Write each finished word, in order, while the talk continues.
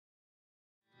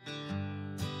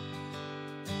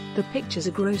The picture's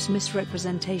a gross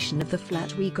misrepresentation of the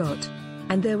flat we got.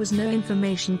 And there was no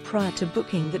information prior to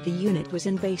booking that the unit was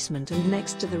in basement and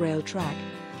next to the rail track.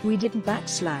 We didn't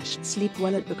 /sleep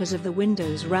well at because of the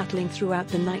windows rattling throughout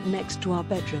the night next to our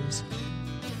bedrooms.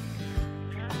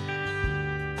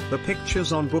 The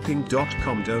pictures on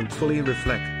booking.com don't fully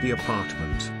reflect the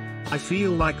apartment. I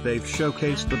feel like they've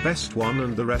showcased the best one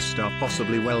and the rest are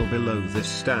possibly well below this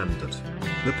standard.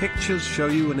 The pictures show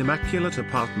you an immaculate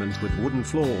apartment with wooden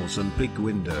floors and big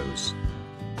windows.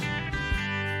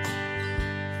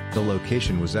 The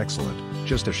location was excellent,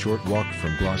 just a short walk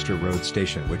from Gloucester Road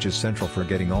Station, which is central for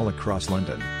getting all across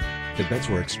London. The beds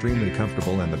were extremely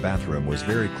comfortable and the bathroom was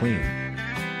very clean.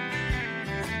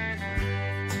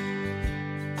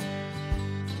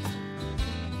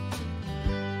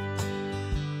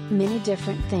 Many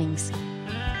different things.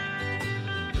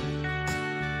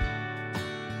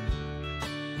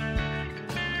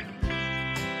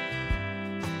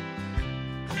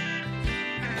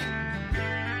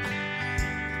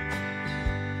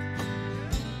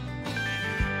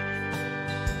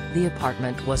 The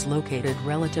apartment was located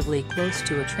relatively close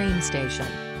to a train station,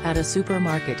 had a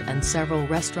supermarket and several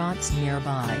restaurants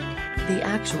nearby. The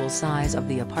actual size of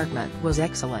the apartment was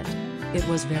excellent. It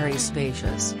was very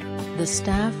spacious. The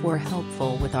staff were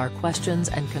helpful with our questions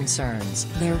and concerns.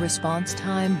 Their response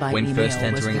time by email was When first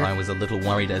entering, I was a little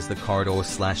worried as the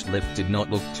corridor/lift did not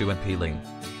look too appealing.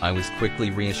 I was quickly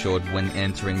reassured when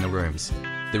entering the rooms.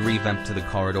 The revamp to the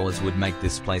corridors would make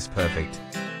this place perfect.